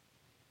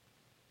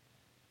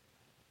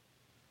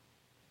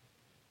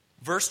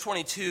 Verse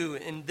 22,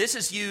 and this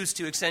is used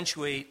to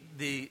accentuate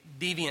the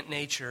deviant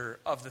nature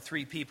of the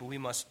three people we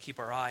must keep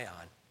our eye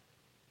on.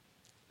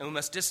 And we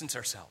must distance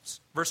ourselves.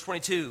 Verse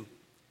 22,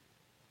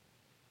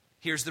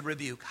 here's the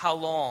rebuke. How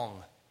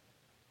long,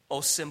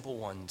 O simple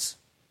ones,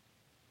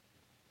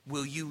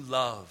 will you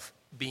love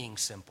being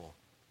simple?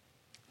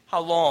 How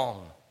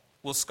long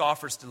will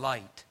scoffers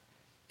delight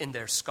in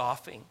their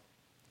scoffing,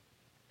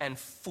 and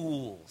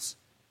fools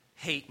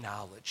hate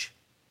knowledge?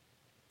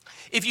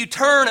 If you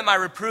turn at my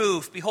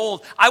reproof,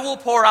 behold, I will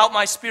pour out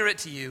my spirit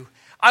to you.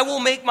 I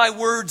will make my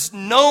words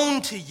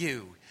known to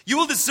you. You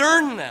will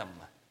discern them.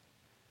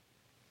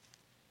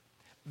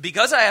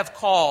 Because I have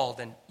called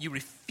and you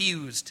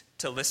refused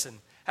to listen,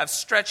 have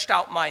stretched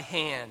out my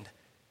hand,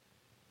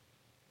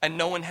 and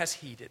no one has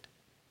heeded.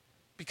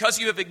 Because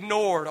you have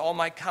ignored all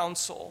my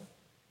counsel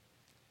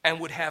and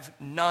would have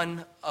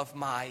none of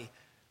my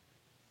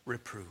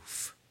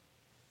reproof.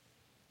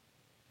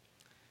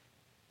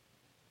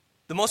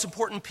 The most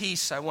important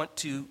piece I want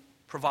to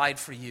provide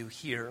for you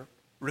here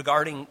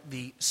regarding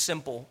the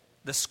simple,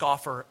 the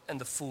scoffer,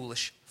 and the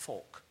foolish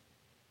folk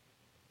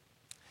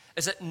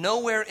is that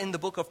nowhere in the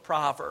book of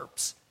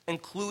Proverbs,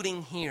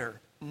 including here,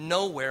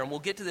 nowhere, and we'll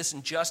get to this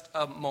in just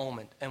a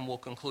moment and we'll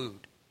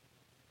conclude,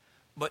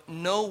 but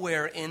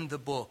nowhere in the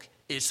book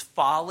is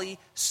folly,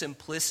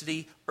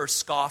 simplicity, or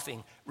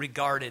scoffing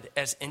regarded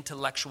as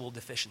intellectual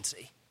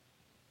deficiency.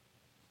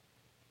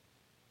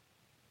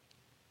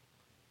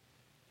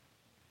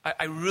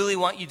 I really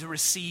want you to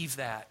receive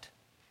that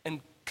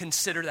and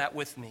consider that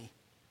with me.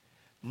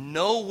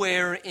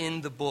 Nowhere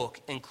in the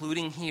book,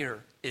 including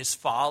here, is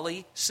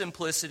folly,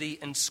 simplicity,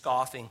 and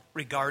scoffing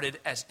regarded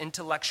as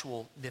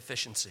intellectual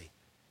deficiency.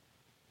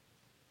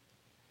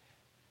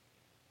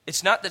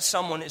 It's not that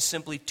someone is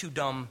simply too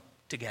dumb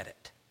to get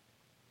it.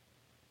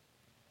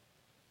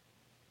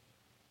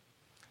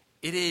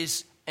 It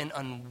is an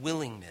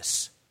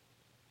unwillingness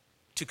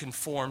to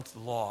conform to the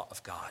law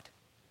of God.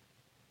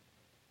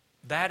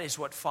 That is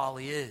what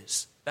folly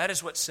is. That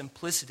is what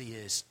simplicity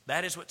is.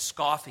 That is what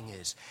scoffing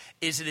is.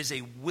 It is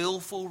a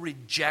willful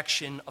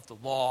rejection of the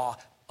law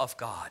of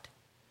God.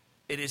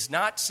 It is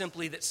not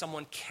simply that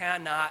someone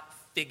cannot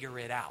figure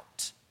it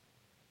out.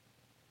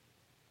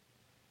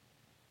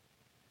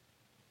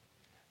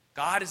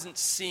 God isn't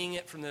seeing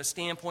it from the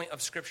standpoint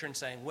of Scripture and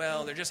saying,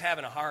 well, they're just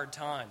having a hard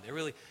time.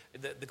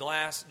 The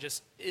glass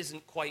just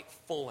isn't quite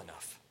full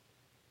enough.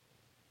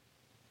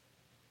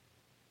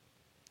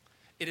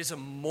 It is a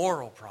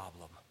moral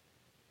problem.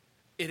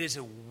 It is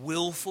a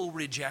willful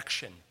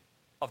rejection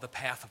of the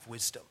path of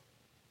wisdom.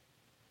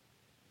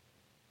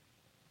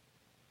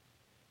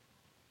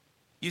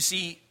 You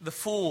see, the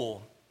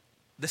fool,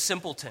 the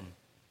simpleton,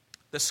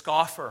 the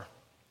scoffer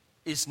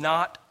is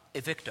not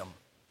a victim.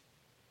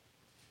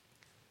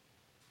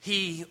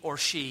 He or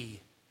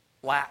she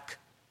lack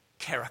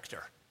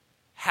character.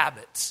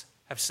 Habits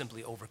have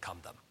simply overcome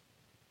them.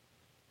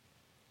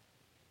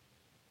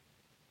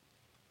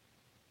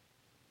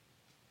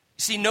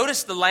 See,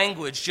 notice the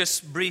language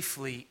just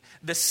briefly.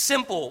 The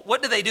simple,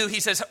 what do they do? He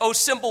says, "Oh,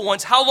 simple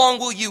ones, how long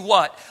will you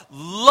what?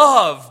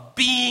 Love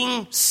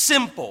being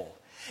simple."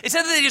 It's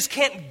not that they just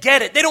can't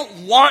get it. They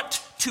don't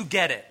want to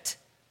get it.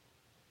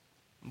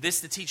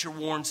 This the teacher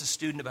warns the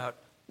student about.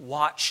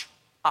 Watch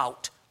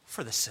out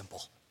for the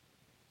simple.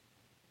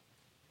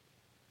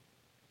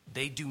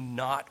 They do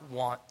not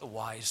want the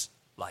wise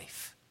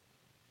life.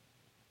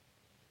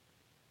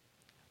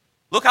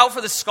 Look out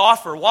for the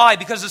scoffer. Why?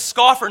 Because the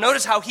scoffer,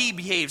 notice how he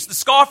behaves. The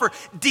scoffer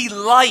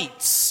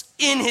delights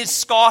in his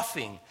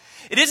scoffing.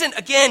 It isn't,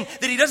 again,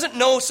 that he doesn't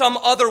know some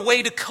other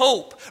way to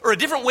cope or a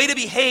different way to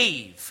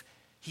behave.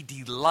 He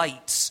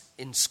delights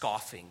in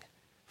scoffing.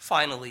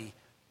 Finally,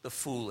 the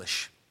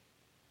foolish.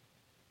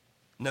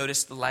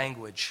 Notice the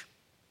language.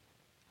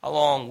 How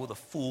long will the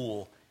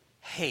fool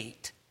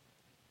hate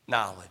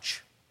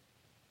knowledge?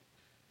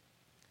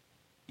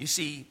 You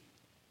see,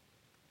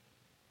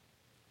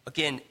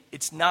 again,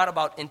 it's not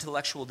about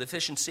intellectual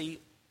deficiency,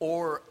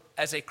 or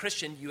as a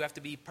Christian, you have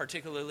to be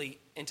particularly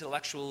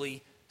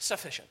intellectually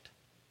sufficient.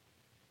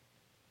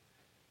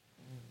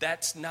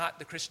 That's not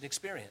the Christian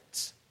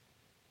experience.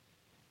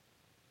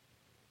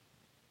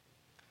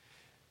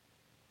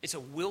 It's a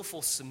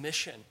willful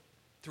submission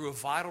through a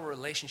vital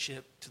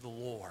relationship to the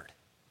Lord,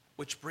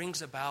 which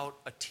brings about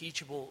a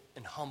teachable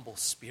and humble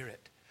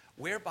spirit,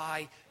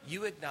 whereby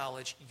you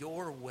acknowledge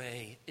your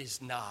way is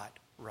not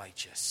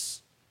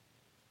righteous,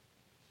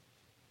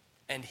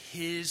 and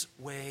His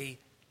way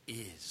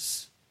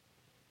is.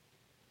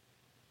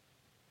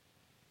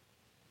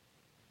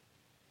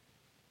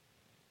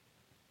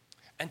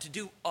 And to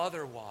do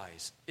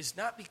otherwise is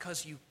not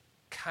because you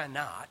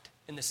cannot,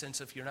 in the sense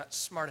of you're not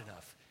smart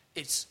enough.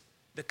 It's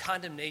the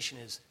condemnation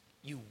is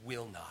you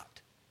will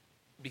not,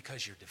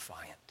 because you're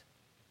defiant.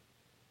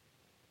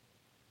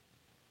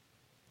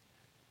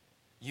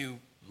 You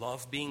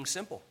love being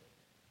simple,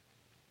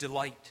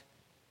 delight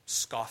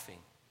scoffing,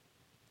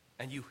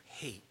 and you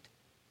hate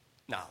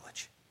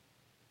knowledge.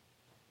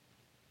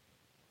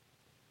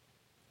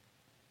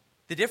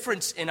 The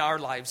difference in our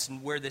lives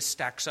and where this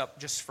stacks up,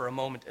 just for a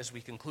moment as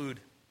we conclude,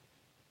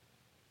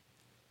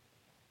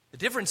 the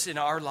difference in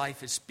our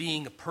life is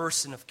being a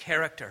person of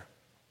character.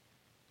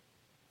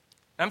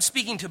 I'm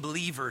speaking to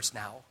believers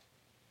now.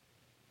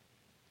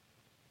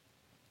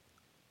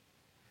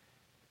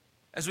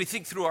 As we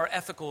think through our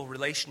ethical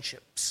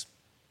relationships,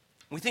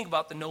 we think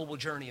about the noble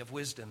journey of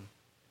wisdom,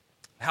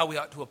 how we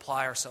ought to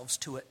apply ourselves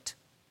to it.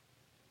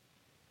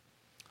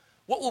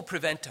 What will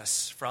prevent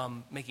us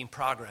from making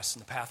progress in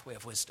the pathway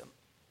of wisdom?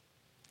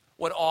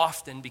 What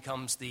often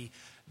becomes the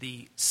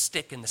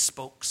stick and the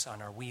spokes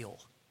on our wheel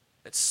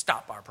that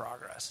stop our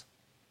progress?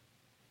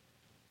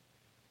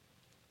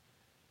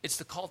 It's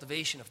the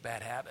cultivation of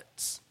bad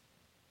habits.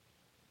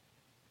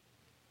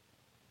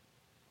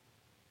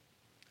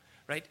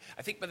 Right?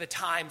 I think by the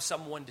time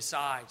someone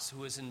decides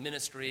who is in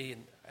ministry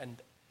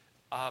and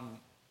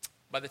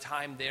by the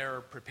time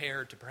they're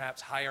prepared to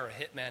perhaps hire a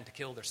hitman to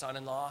kill their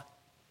son-in-law,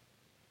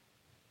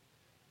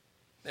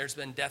 there's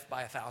been death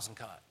by 1,000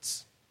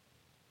 cuts.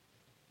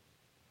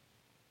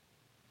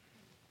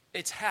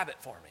 It's habit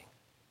forming.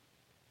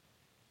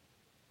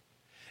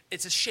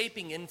 It's a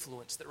shaping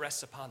influence that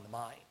rests upon the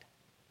mind.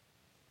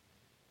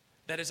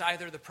 That is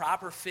either the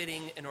proper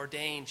fitting and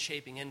ordained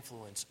shaping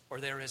influence,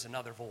 or there is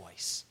another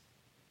voice.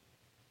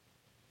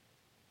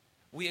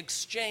 We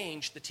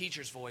exchange the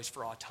teacher's voice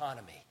for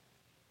autonomy,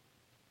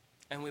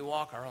 and we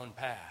walk our own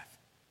path.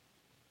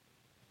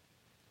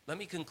 Let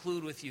me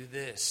conclude with you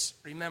this.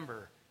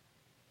 Remember,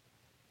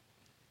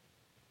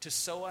 to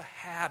sow a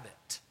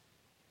habit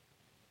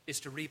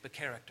is to reap a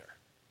character.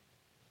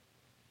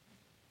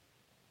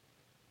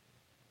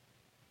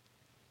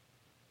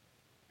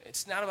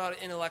 It's not about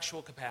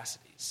intellectual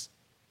capacities.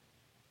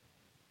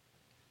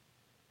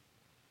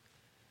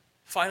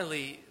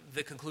 Finally,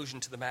 the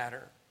conclusion to the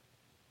matter.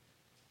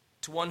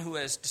 To one who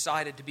has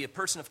decided to be a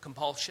person of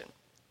compulsion,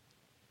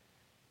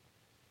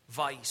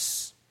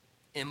 vice,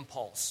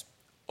 impulse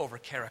over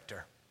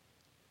character,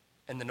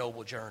 and the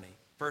noble journey.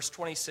 Verse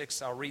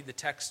 26, I'll read the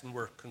text and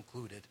we're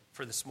concluded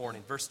for this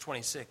morning. Verse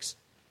 26.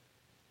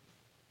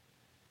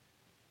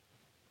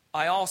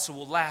 I also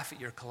will laugh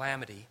at your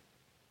calamity.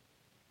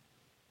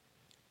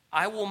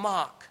 I will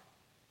mock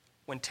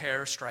when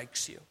terror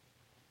strikes you.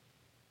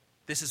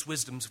 This is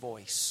wisdom's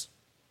voice.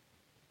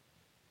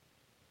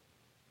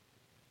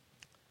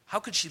 How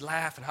could she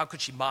laugh and how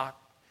could she mock?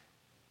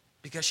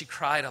 Because she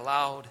cried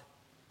aloud.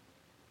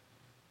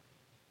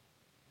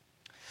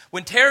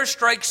 When terror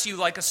strikes you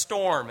like a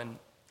storm and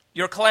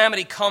your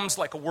calamity comes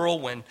like a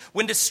whirlwind,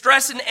 when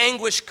distress and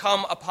anguish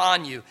come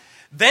upon you,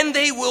 then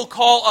they will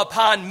call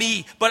upon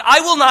me, but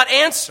I will not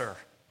answer.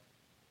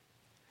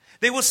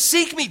 They will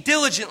seek me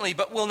diligently,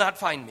 but will not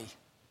find me.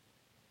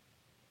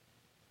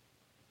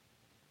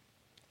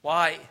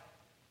 Why?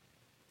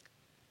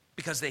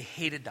 Because they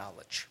hated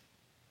knowledge.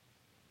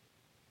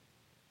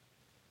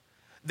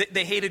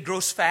 They hated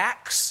gross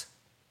facts?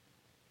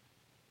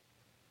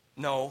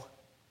 No.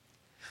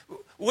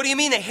 What do you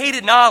mean they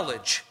hated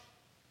knowledge?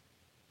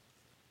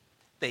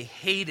 They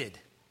hated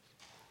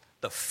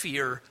the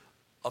fear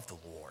of the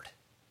Lord.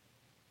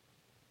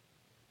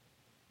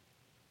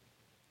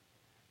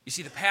 You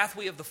see, the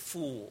pathway of the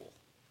fool,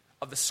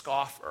 of the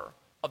scoffer,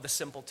 of the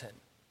simpleton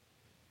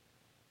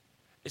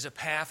is a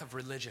path of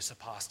religious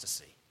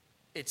apostasy.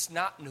 It's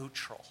not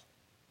neutral.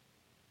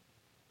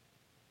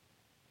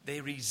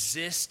 They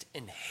resist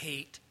and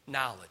hate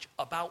knowledge.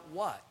 About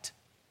what?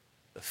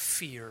 The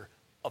fear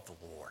of the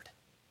Lord.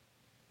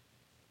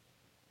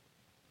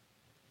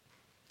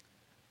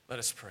 Let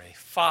us pray.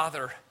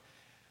 Father,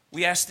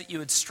 we ask that you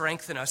would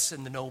strengthen us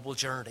in the noble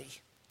journey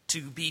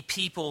to be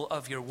people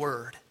of your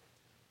word,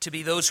 to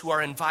be those who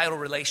are in vital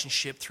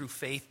relationship through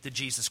faith to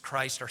Jesus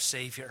Christ, our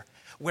Savior,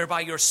 whereby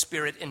your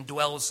Spirit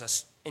indwells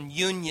us in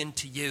union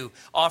to you,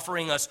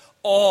 offering us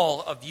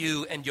all of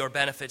you and your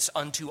benefits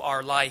unto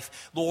our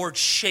life. Lord,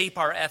 shape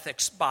our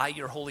ethics by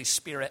your Holy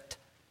Spirit.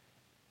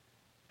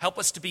 Help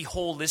us to be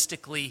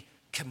holistically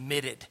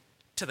committed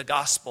to the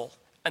gospel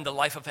and the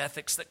life of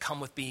ethics that come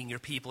with being your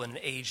people in an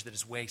age that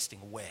is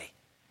wasting away.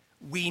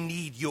 We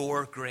need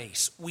your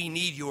grace. We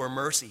need your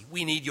mercy.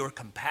 We need your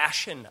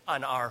compassion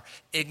on our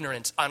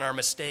ignorance, on our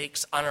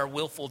mistakes, on our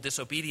willful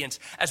disobedience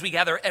as we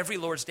gather every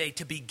Lord's Day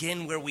to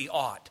begin where we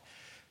ought,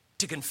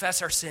 to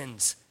confess our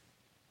sins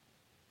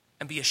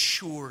and be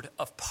assured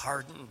of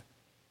pardon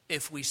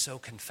if we so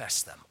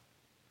confess them.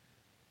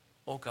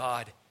 Oh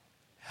God,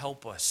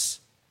 help us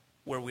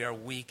where we are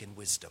weak in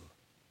wisdom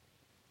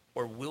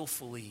or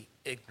willfully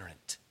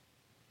ignorant.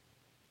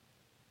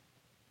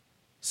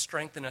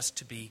 Strengthen us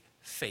to be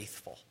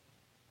faithful,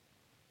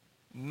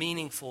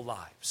 meaningful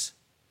lives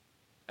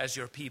as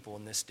your people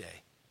in this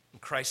day. In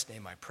Christ's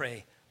name I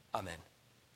pray, amen.